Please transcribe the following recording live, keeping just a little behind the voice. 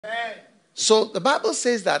So the Bible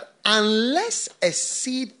says that unless a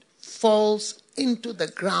seed falls into the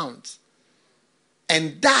ground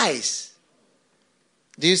and dies,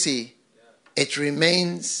 do you see? It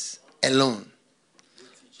remains alone.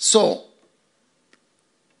 So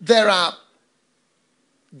there are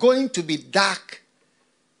going to be dark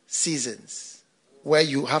seasons where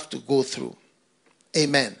you have to go through.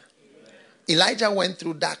 Amen. Elijah went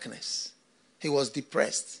through darkness. He was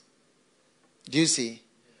depressed. Do you see?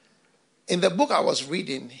 In the book I was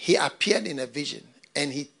reading, he appeared in a vision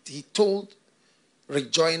and he told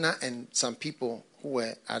Rick Joyner and some people who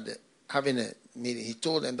were having a meeting. He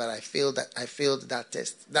told them that I failed that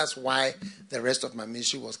test. That's why the rest of my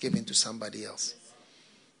ministry was given to somebody else.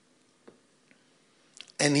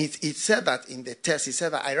 And he said that in the test, he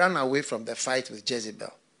said that I ran away from the fight with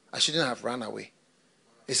Jezebel. I shouldn't have run away.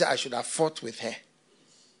 He said I should have fought with her.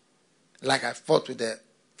 Like I fought with the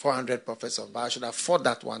 400 prophets of Baal. I should have fought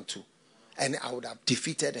that one too. And I would have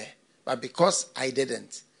defeated her. But because I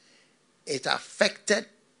didn't, it affected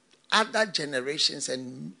other generations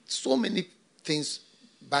and so many things,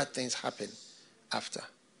 bad things happened after.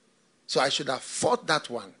 So I should have fought that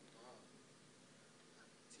one.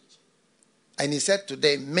 And he said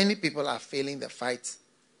today, many people are failing the fight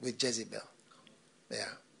with Jezebel. They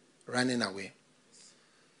are running away.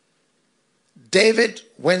 David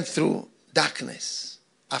went through darkness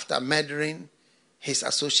after murdering his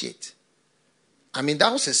associate. I mean,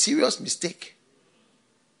 that was a serious mistake.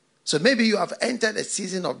 So maybe you have entered a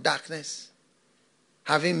season of darkness,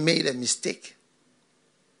 having made a mistake.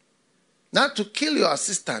 Now to kill your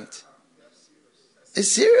assistant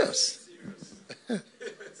is serious.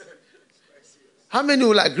 How many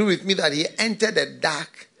will agree with me that he entered a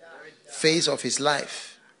dark phase of his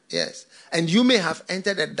life? Yes. And you may have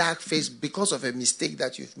entered a dark phase because of a mistake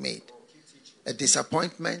that you've made. A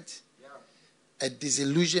disappointment, a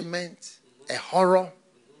disillusionment, a horror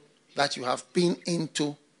that you have been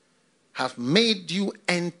into have made you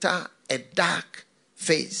enter a dark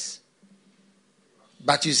phase.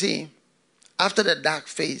 But you see, after the dark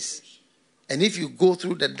phase, and if you go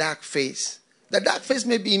through the dark phase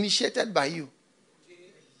may be initiated by you.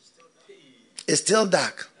 It's still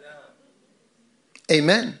dark.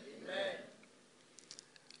 Amen.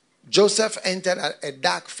 Joseph entered a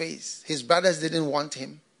dark phase. His brothers didn't want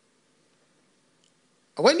him.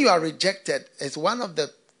 When you are rejected, it's one of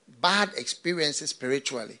the bad experiences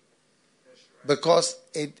spiritually. Because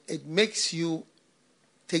it makes you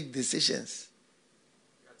take decisions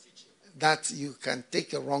that you can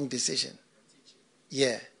take a wrong decision.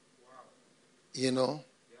 Yeah. You know.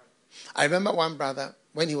 I remember one brother,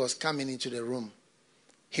 when he was coming into the room,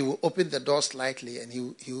 he would open the door slightly and he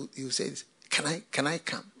would say, Can I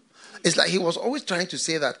come? It's like he was always trying to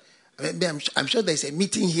say that, I'm sure there's a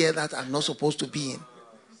meeting here that I'm not supposed to be in.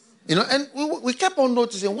 You know, and we kept on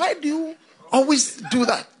noticing, why do you always do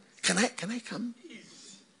that? Can I come?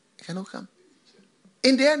 Can I come?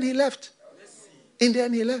 In the end, he left.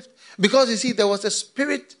 Because you see, there was a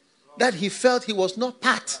spirit that he felt he was not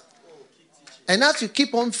part. And as you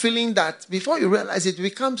keep on feeling that, before you realize it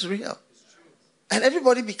becomes real. And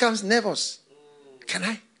everybody becomes nervous. Can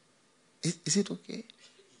I? Is it okay?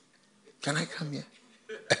 Can I come here?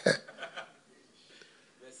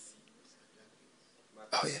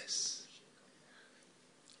 Oh, yes.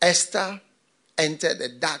 Esther entered a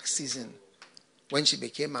dark season when she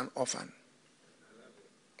became an orphan.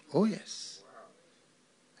 Oh, yes.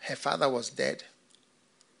 Her father was dead.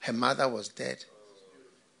 Her mother was dead.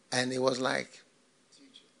 And it was like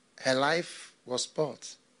her life was spoiled.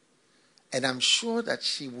 And I'm sure that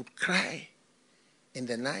she would cry in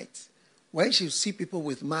the night when she would see people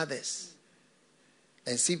with mothers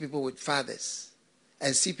and see people with fathers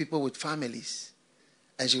and see people with families.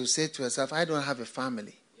 And she would say to herself, I don't have a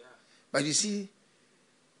family. But you see,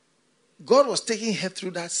 God was taking her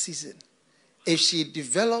through that season. If she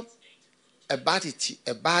developed a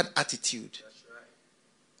bad attitude,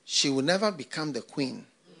 she will never become the queen.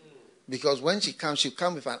 Because when she comes, she'll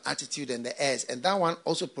come with an attitude and the airs. And that one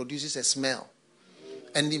also produces a smell.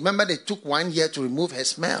 And remember, they took 1 year to remove her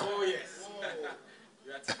smell. Oh,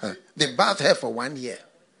 yes. They bathed her for 1 year.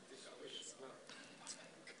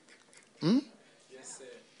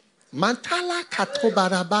 Mantala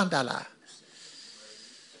katobara bandala.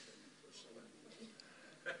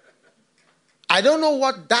 I don't know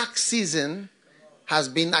what dark season has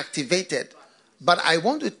been activated, but I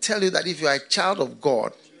want to tell you that if you are a child of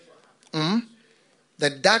God, the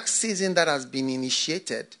dark season that has been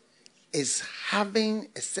initiated is having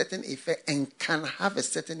a certain effect and can have a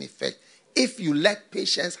certain effect if you let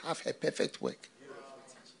patience have her perfect work.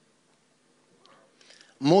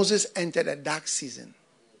 Moses entered a dark season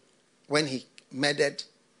when he murdered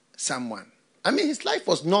someone. I mean, his life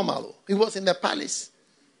was normal. He was in the palace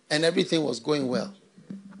and everything was going well.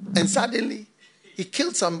 And suddenly, he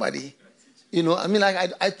killed somebody.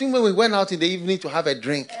 I think when we went out in the evening to have a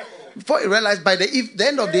drink, before he realized by the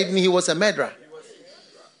end of the evening, he was a murderer.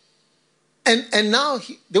 And now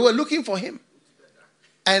they were looking for him.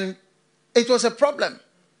 And it was a problem.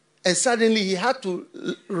 And suddenly he had to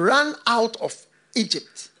run out of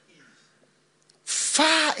Egypt,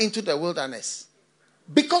 far into the wilderness,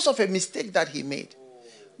 because of a mistake that he made.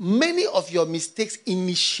 Many of your mistakes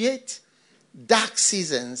initiate dark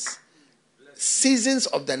seasons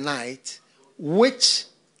of the night, which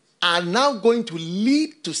are now going to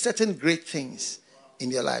lead to certain great things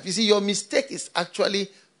in your life. You see, your mistake is actually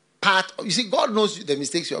part of... You see, God knows the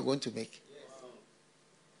mistakes you are going to make.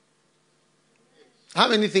 How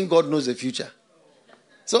many think God knows the future?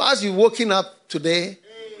 So as you're waking up today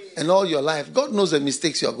and all your life, God knows the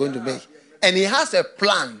mistakes you are going to make. And he has a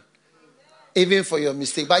plan even for your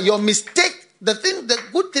mistake. But your mistake, the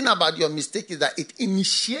good thing about your mistake is that it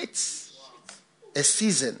initiates a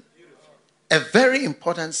season, a very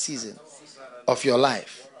important season of your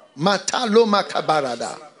life. Mataloma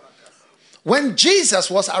kabarada. When Jesus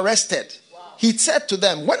was arrested, he said to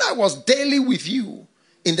them, when I was daily with you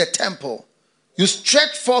in the temple, you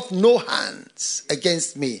stretched forth no hands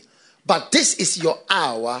against me. But this is your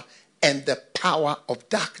hour and the power of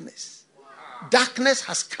darkness. Darkness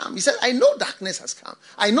has come. He said, I know darkness has come.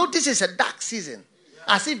 I know this is a dark season.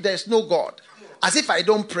 As if there's no God. As if I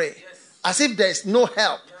don't pray. As if there's no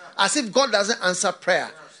help. As if God doesn't answer prayer.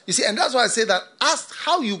 You see, and that's why I say that ask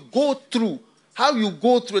how you go through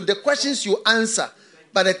the questions you answer.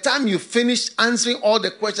 By the time you finish answering all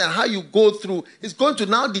the questions, how you go through, it's going to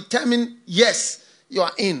now determine, yes, you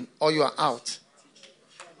are in or you are out.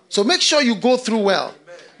 So make sure you go through well.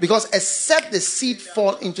 Because except the seed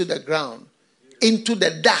fall into the ground, into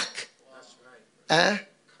the dark,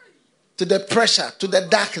 to the pressure, to the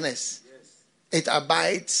darkness, it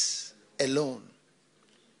abides alone.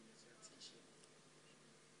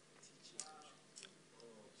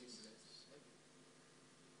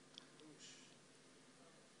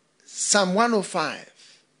 Psalm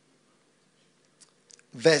 105,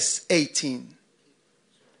 verse 18.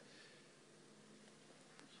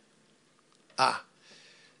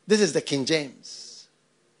 This is the King James.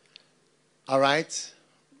 All right.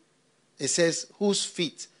 It says, whose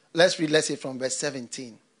feet? Let's say from verse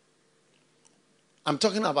 17. I'm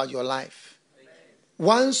talking about your life.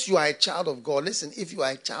 Once you are a child of God, listen, if you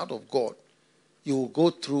are a child of God, you will go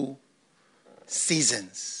through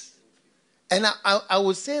seasons. And I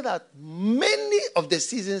would say that many of the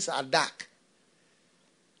seasons are dark.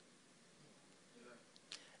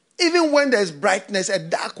 Even when there's brightness, a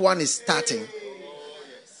dark one is starting.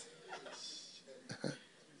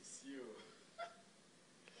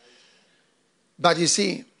 But you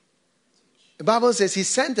see, the Bible says he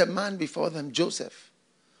sent a man before them, Joseph,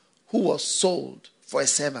 who was sold for a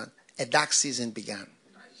servant. A dark season began.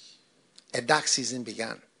 A dark season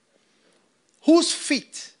began. Whose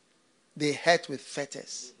feet they hurt with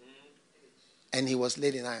fetters. And he was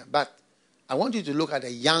laid in iron. But I want you to look at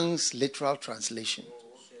the Young's literal translation.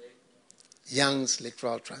 Young's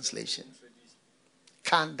literal translation.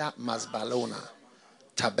 Kanda Mazbalona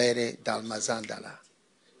Tabere Dalmazandala.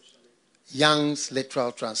 Young's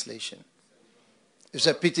literal translation. It's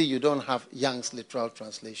a pity you don't have Young's literal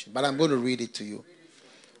translation, but I'm going to read it to you.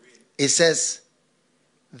 It says,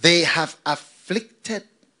 they have afflicted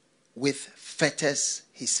with fetters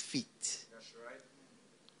his feet.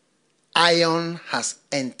 Iron has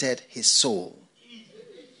entered his soul.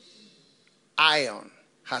 Iron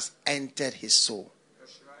has entered his soul.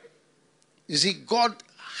 You see, God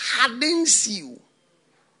hardens you.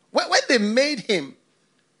 When they made him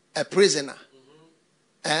a prisoner,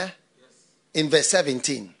 in verse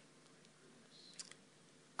 17.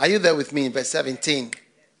 Are you there with me in verse 17?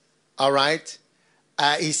 All right.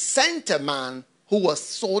 He sent a man who was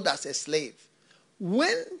sold as a slave.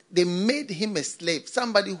 When they made him a slave,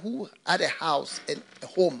 somebody who had a house and a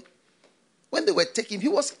home, when they were taking him, he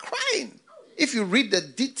was crying. If you read the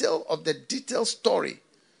detail of the detailed story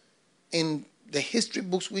in the history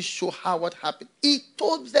books which show how what happened, he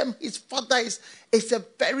told them his father is a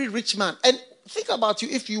very rich man. And think about you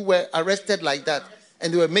if you were arrested like that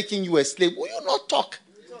and they were making you a slave. Will you not talk?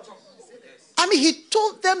 I mean, he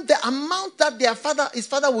told them the amount that his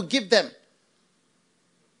father would give them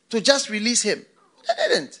to just release him. They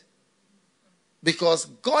didn't. Because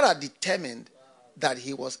God had determined that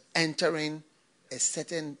he was entering a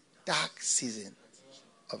certain dark season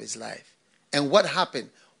of his life. And what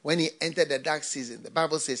happened when he entered the dark season? The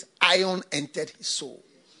Bible says iron entered his soul.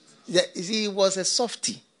 Yeah, you see, he was a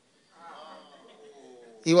softie.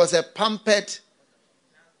 He was a pampered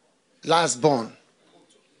last born.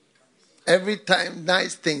 Every time,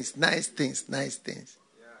 nice things.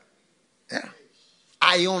 Yeah.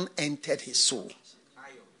 Iron entered his soul.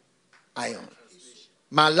 Iron.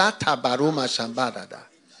 Malata baroma shambadada.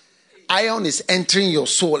 Iron is entering your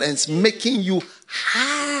soul and it's making you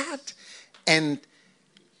hard and,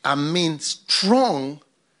 strong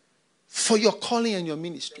for your calling and your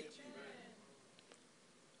ministry.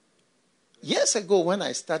 Years ago, when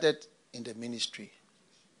I started in the ministry,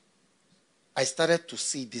 I started to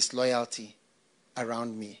see disloyalty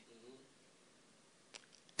around me.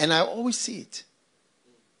 And I always see it.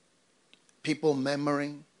 People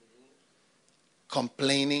murmuring,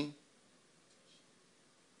 complaining.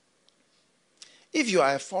 If you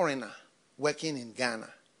are a foreigner working in Ghana,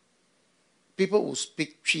 people will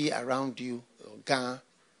speak Twi around you, or Ghana,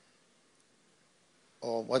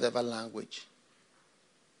 or whatever language.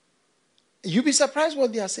 You'll be surprised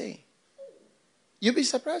what they are saying.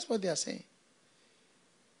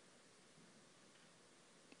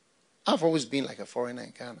 I've always been like a foreigner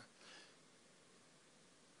in Ghana.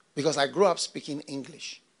 Because I grew up speaking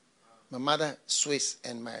English. My mother Swiss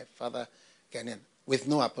and my father Ghanaian. With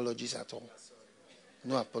no apologies at all.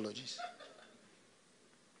 No apologies.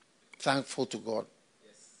 Thankful to God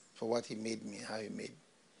for what he made me, how he made me.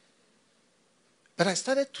 But I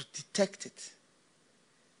started to detect it.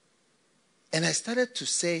 And I started to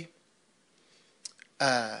say,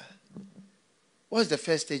 what's the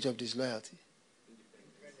first stage of disloyalty?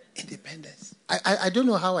 Independence. I don't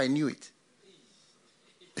know how I knew it.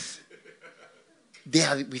 They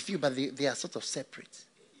are with you, but they are sort of separate.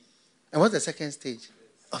 And what's the second stage?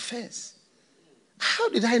 Offense. How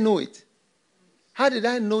did I know it? How did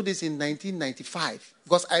I know this in 1995?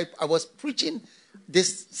 Because I was preaching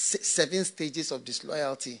this 7 stages of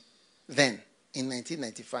disloyalty then, in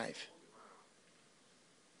 1995.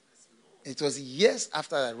 It was years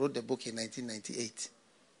after I wrote the book in 1998.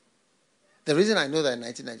 The reason I know that in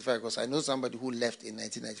 1995 because I know somebody who left in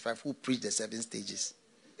 1995 who preached the 7 stages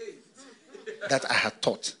that I had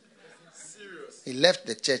taught. He left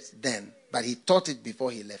the church then, but he taught it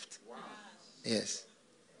before he left. Yes.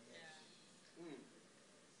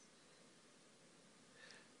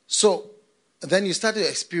 So, then you start to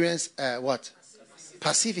experience what?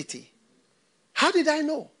 Passivity. How did I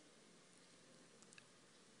know?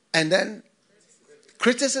 And then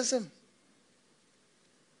criticism.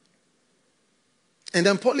 And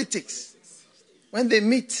then politics. When they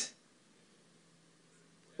meet,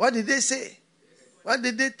 what did they say? What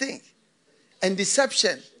did they think? And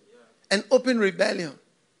deception. And open rebellion.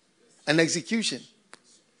 And execution.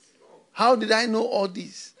 How did I know all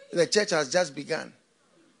these? The church has just begun.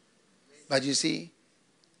 But you see,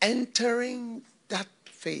 entering that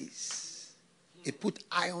phase, it put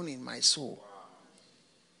iron in my soul.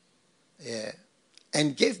 Yeah.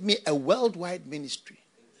 And gave me a worldwide ministry.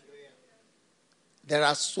 There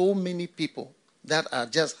are so many people that are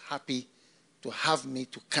just happy to have me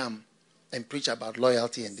to come and preach about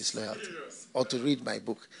loyalty and disloyalty. Or to read my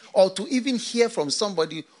book. Or to even hear from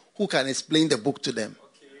somebody who can explain the book to them.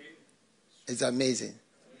 It's amazing.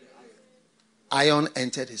 Iron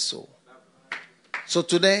entered his soul. So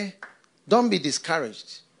today, don't be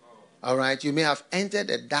discouraged. All right? You may have entered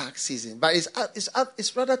a dark season. But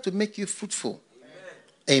it's rather to make you fruitful.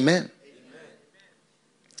 Amen.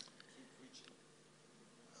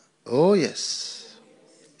 Oh, yes.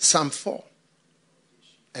 Psalm 4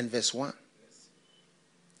 and verse 1.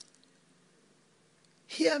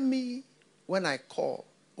 Hear me when I call,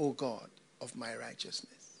 O God of my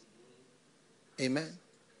righteousness. Amen.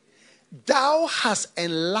 Thou hast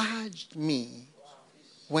enlarged me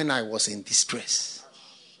when I was in distress.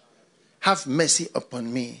 Have mercy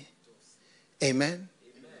upon me. Amen.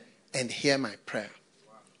 And hear my prayer.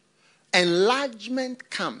 Enlargement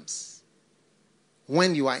comes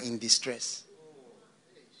when you are in distress.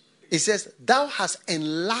 It says, thou hast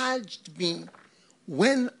enlarged me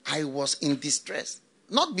when I was in distress.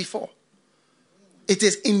 Not before. It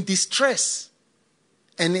is in distress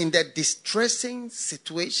and in the distressing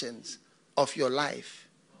situations of your life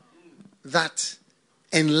that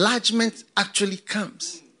enlargement actually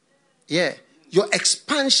comes. Yeah. Your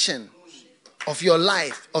expansion of your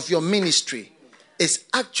life, of your ministry is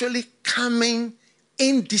actually coming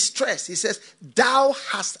in distress. He says, thou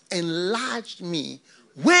hast enlarged me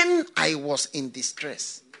when I was in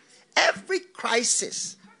distress. Every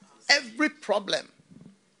crisis, every problem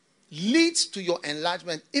leads to your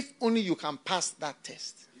enlargement if only you can pass that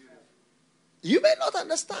test. You may not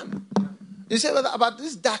understand. You say, well, about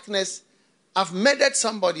this darkness, I've murdered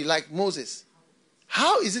somebody like Moses.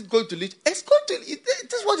 How is it going to lead? It's going to.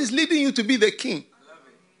 This is what is leading you to be the king.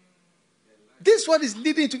 This is what is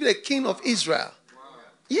leading you to be the king of Israel.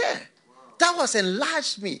 Yeah. That was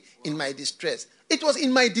enlarged me in my distress. It was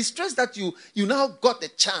in my distress that you now got the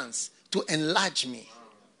chance to enlarge me.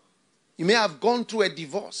 You may have gone through a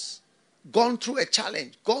divorce, gone through a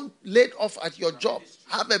challenge, gone laid off at your job,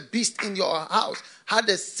 have a beast in your house, had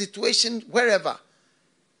a situation wherever.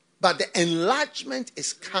 But the enlargement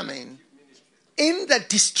is coming in the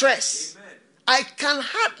distress. I can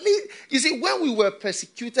hardly, you see, when we were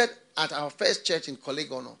persecuted at our first church in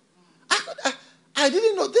Kolegono, I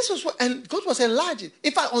didn't know this was what, and God was enlarging.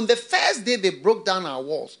 In fact, on the first day they broke down our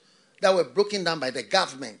walls that were broken down by the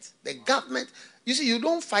government. The government, you see, you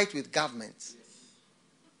don't fight with governments.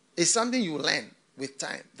 It's something you learn with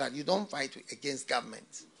time, that you don't fight against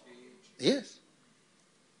governments. Yes.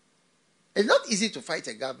 It's not easy to fight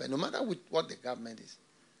a government, no matter what the government is.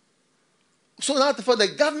 So now for the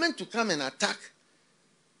government to come and attack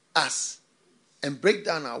us and break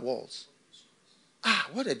down our walls,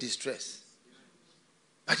 what a distress.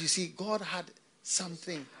 But you see, God had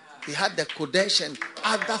something. He had the Kodesh and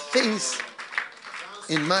other things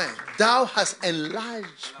in mind. Thou hast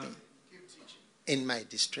enlarged me in my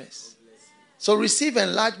distress. So receive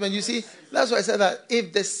enlargement. You see, that's why I said that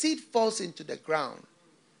if the seed falls into the ground,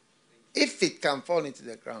 if it can fall into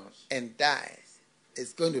the ground and die,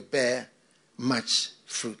 it's going to bear much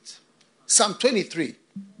fruit. Psalm 23.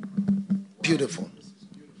 Beautiful.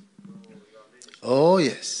 Oh,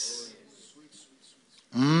 yes.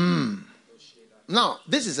 Now,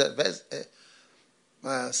 this is a verse,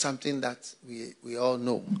 something that we all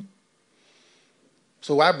know.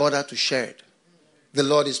 So why bother to share it? The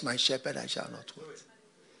Lord is my shepherd, I shall not want.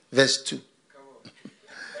 Verse 2.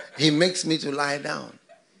 He makes me to lie down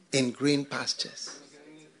in green pastures.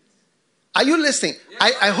 Are you listening?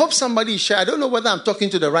 I hope somebody share. I don't know whether I'm talking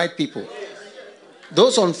to the right people.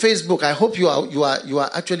 Those on Facebook, I hope you are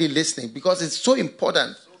actually listening, because it's so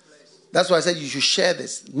important. That's why I said you should share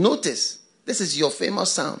this. Notice, this is your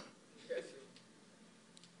famous sound.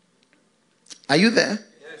 Are you there?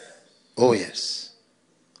 Yes. Oh, yes.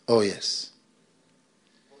 Oh, yes.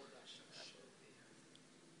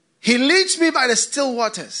 He leads me by the still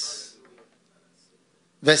waters.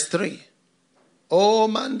 Verse 3. Oh,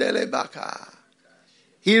 Mandele Baka.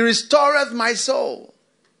 He restoreth my soul.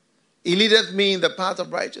 He leadeth me in the path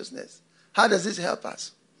of righteousness. How does this help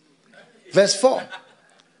us? Verse 4.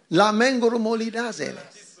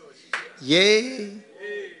 Yea,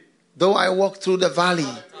 though I walk through the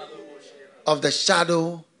valley of the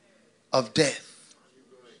shadow of death.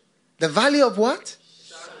 The valley of what?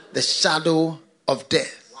 The shadow of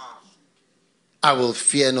death. I will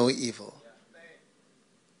fear no evil,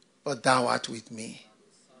 but thou art with me.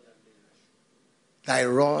 Thy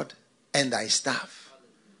rod and thy staff,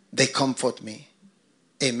 they comfort me.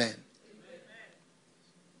 Amen.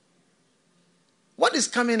 What is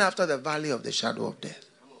coming after the valley of the shadow of death?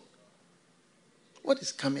 What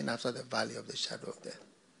is coming after the valley of the shadow of death?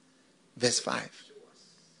 Verse 5.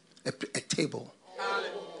 A table.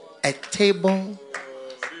 A table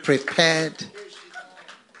prepared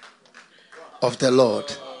of the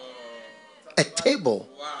Lord. A table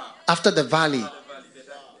after the valley.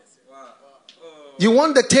 You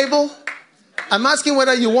want the table? I'm asking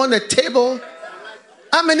whether you want a table.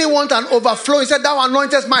 How many want an overflow? He said, thou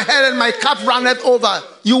anointest my head and my cup runneth over.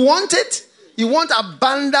 You want it? You want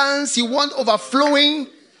abundance? You want overflowing?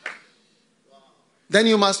 Then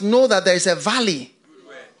you must know that there is a valley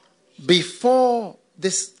before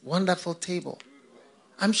this wonderful table.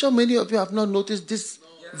 I'm sure many of you have not noticed this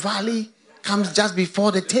valley comes just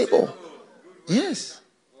before the table. Yes.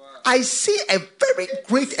 I see a very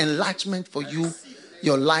great enlargement for you,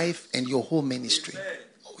 your life, and your whole ministry.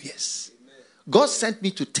 Oh, yes. God sent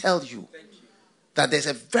me to tell you that there's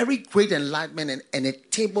a very great enlargement and a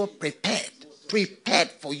table prepared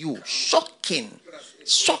for you. Shocking.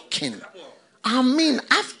 I mean,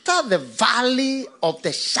 after the valley of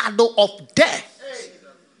the shadow of death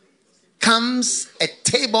comes a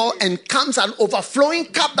table and comes an overflowing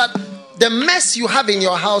cup, that the mess you have in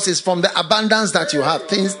your house is from the abundance that you have.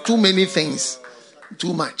 Things, too many things,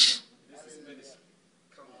 too much.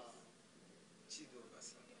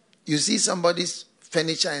 You see somebody's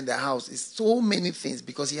furniture in the house, it's so many things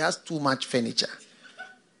because he has too much furniture.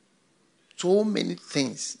 So many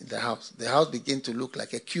things in the house. The house begins to look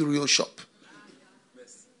like a curio shop.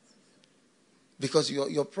 Because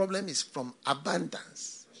your problem is from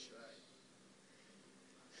abundance.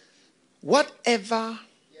 Whatever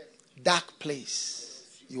dark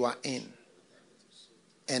place you are in,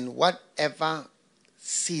 and whatever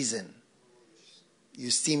season you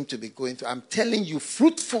seem to be going through. I'm telling you,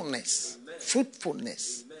 fruitfulness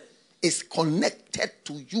is connected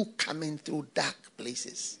to you coming through dark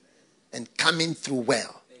places and coming through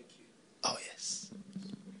well. Oh, yes.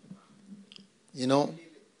 You know,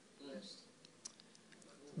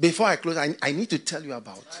 before I close, I need to tell you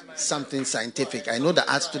about something scientific. I know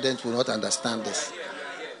the art students will not understand this.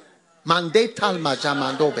 Mandatal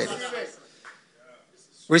majamandobede.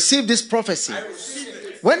 Receive this prophecy.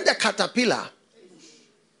 When the caterpillar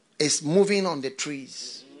is moving on the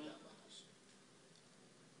trees,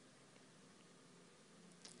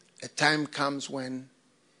 a time comes when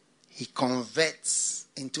he converts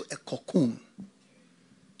into a cocoon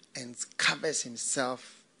and covers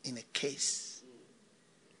himself in a case.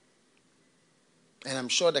 And I'm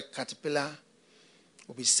sure the caterpillar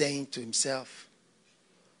will be saying to himself,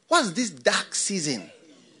 what's this dark season?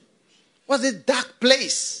 What's this dark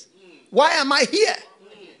place? Why am I here?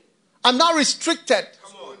 I'm not restricted.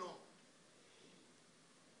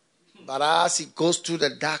 But as he goes through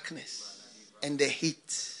the darkness and the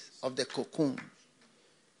heat of the cocoon,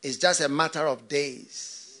 it's just a matter of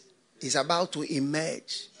days. He's about to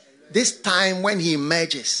emerge. This time when he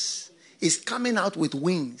emerges, he's coming out with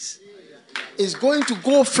wings. He's going to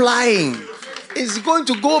go flying. He's going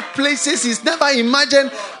to go places he's never imagined.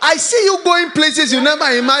 I see you going places you never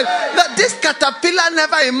imagined. That this caterpillar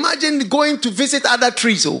never imagined going to visit other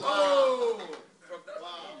trees.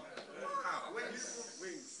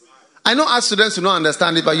 I know art students do not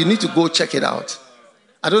understand it, but you need to go check it out.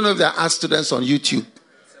 I don't know if there are art students on YouTube.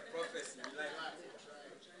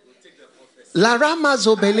 Larama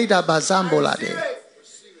zobelida bazambolade.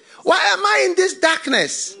 Why am I in this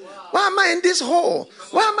darkness? Why am I in this hole?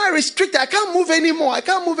 Why am I restricted? I can't move anymore.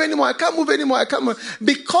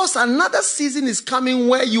 Because another season is coming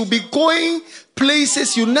where you'll be going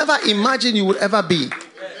places you never imagined you would ever be.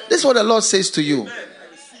 This is what the Lord says to you.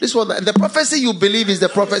 This is what the prophecy you believe is the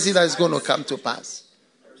prophecy that is going to come to pass.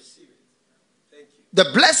 The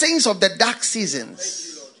blessings of the dark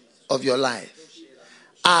seasons of your life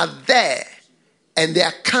are there, and they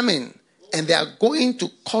are coming, and they are going to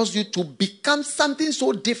cause you to become something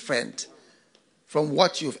so different from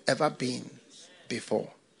what you've ever been before.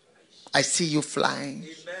 I see you flying.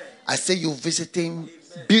 I see you visiting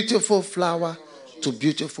beautiful flower to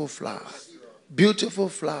beautiful flower. Beautiful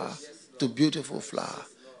flower to beautiful flower.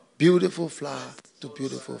 Beautiful flower to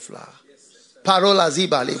beautiful flower. Parola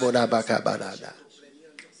ziba liboda baka badada.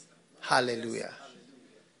 Hallelujah.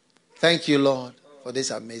 Thank you, Lord, for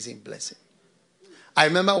this amazing blessing. I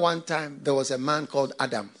remember one time there was a man called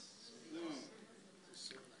Adam.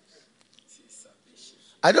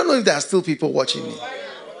 I don't know if there are still people watching me.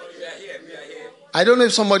 I don't know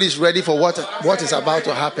if somebody is ready for what is about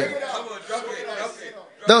to happen.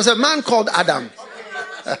 There was a man called Adam.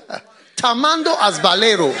 Tamando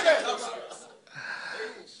Asbalero.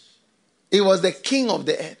 He was the king of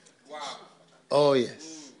the earth. Oh,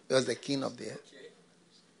 yes. He was the king of the earth.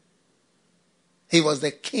 He was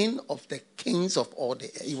the king of the kings of all the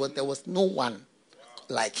earth. There was no one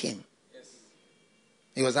like him.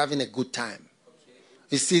 He was having a good time.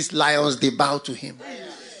 He sees lions, they bow to him.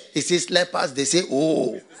 He sees leopards, they say,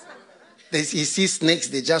 oh. He sees snakes,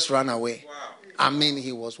 they just run away. I mean,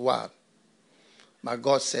 he was wild. But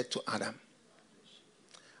God said to Adam,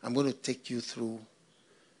 I'm going to take you through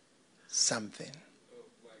something.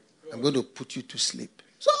 I'm going to put you to sleep.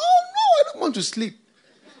 So, oh no, I don't want to sleep.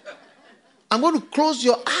 I'm going to close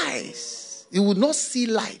your eyes. You will not see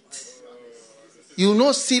light. You will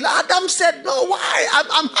not see. Adam said, no, why?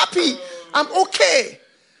 I'm happy. I'm okay.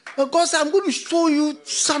 But God said, I'm going to show you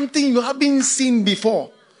something you haven't seen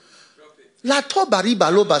before. God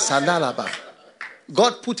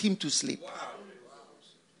put him to sleep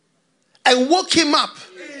and woke him up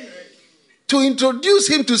to introduce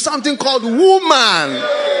him to something called woman.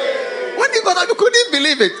 When he got up, he couldn't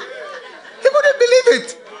believe it. He couldn't believe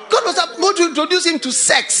it. God was going to introduce him to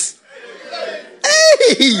sex.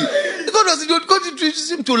 Hey! God was going to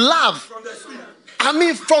introduce him to love. I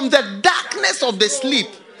mean, from the darkness of the sleep,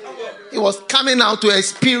 he was coming out to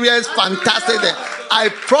experience fantastic. I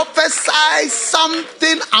prophesy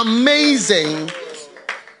something amazing.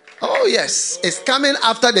 Oh, yes. It's coming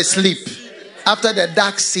after the sleep, after the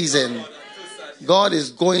dark season. God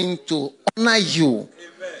is going to honor you.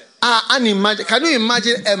 Can you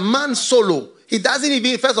imagine a man solo? He doesn't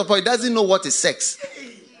even, first of all, he doesn't know what is sex.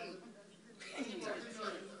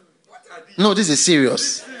 No, this is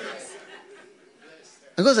serious.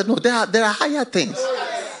 And God said, no, there are higher things.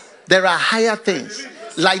 There are higher things.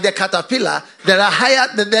 Like the caterpillar, there are higher,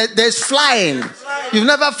 there's flying. You've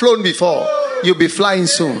never flown before. You'll be flying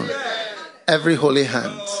soon. Every holy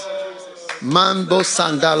hand. Mambo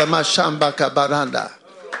sandala mashamba kabaranda.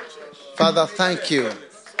 Father, thank you.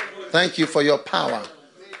 Thank you for your power.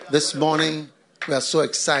 This morning, we are so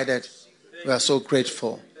excited. We are so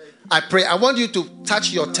grateful. I pray. I want you to touch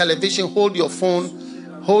your television, hold your phone,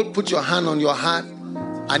 put your hand on your heart.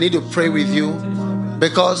 I need to pray with you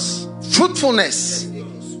because fruitfulness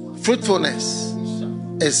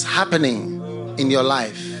is happening in your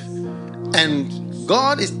life. And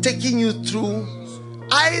God is taking you through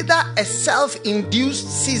either a self-induced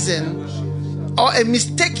season or a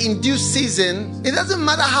mistake-induced season. It doesn't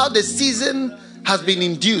matter how the season has been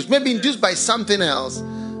induced. Maybe induced by something else.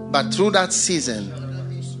 But through that season,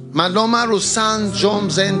 Manoma Rusan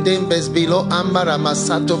Jomzen Dembes Bilo Ambara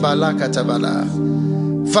Masato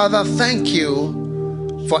Balakatabala. Father, thank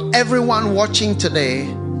you for everyone watching today.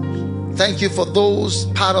 Thank you for those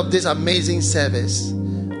part of this amazing service,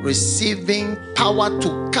 receiving power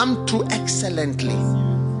to come through excellently.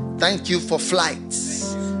 Thank you for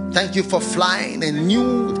flights. Thank you for flying and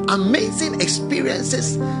new amazing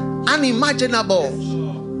experiences, unimaginable,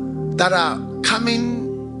 that are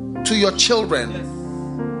coming to your children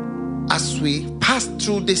as we pass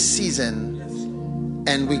through this season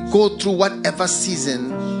and we go through whatever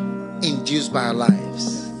season induced by our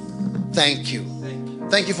lives. Thank you.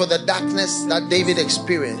 Thank you for the darkness that David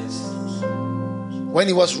experienced when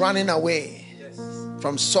he was running away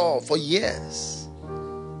from Saul for years.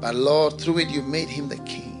 But Lord, through it you made him the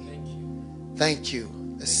king. Thank you.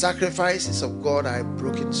 The sacrifices of God are a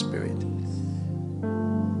broken spirit.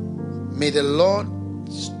 May the Lord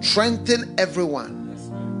strengthen everyone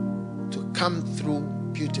to come through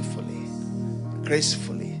beautifully,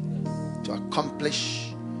 gracefully, to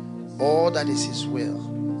accomplish all that is His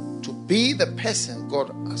will, to be the person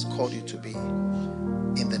God has called you to be,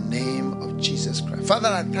 in the name of Jesus Christ. Father,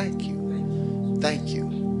 I thank you. Thank you.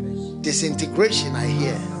 Disintegration I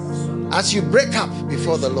hear. As you break up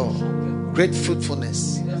before the Lord, great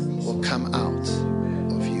fruitfulness will come out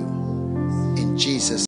of you. In Jesus' name.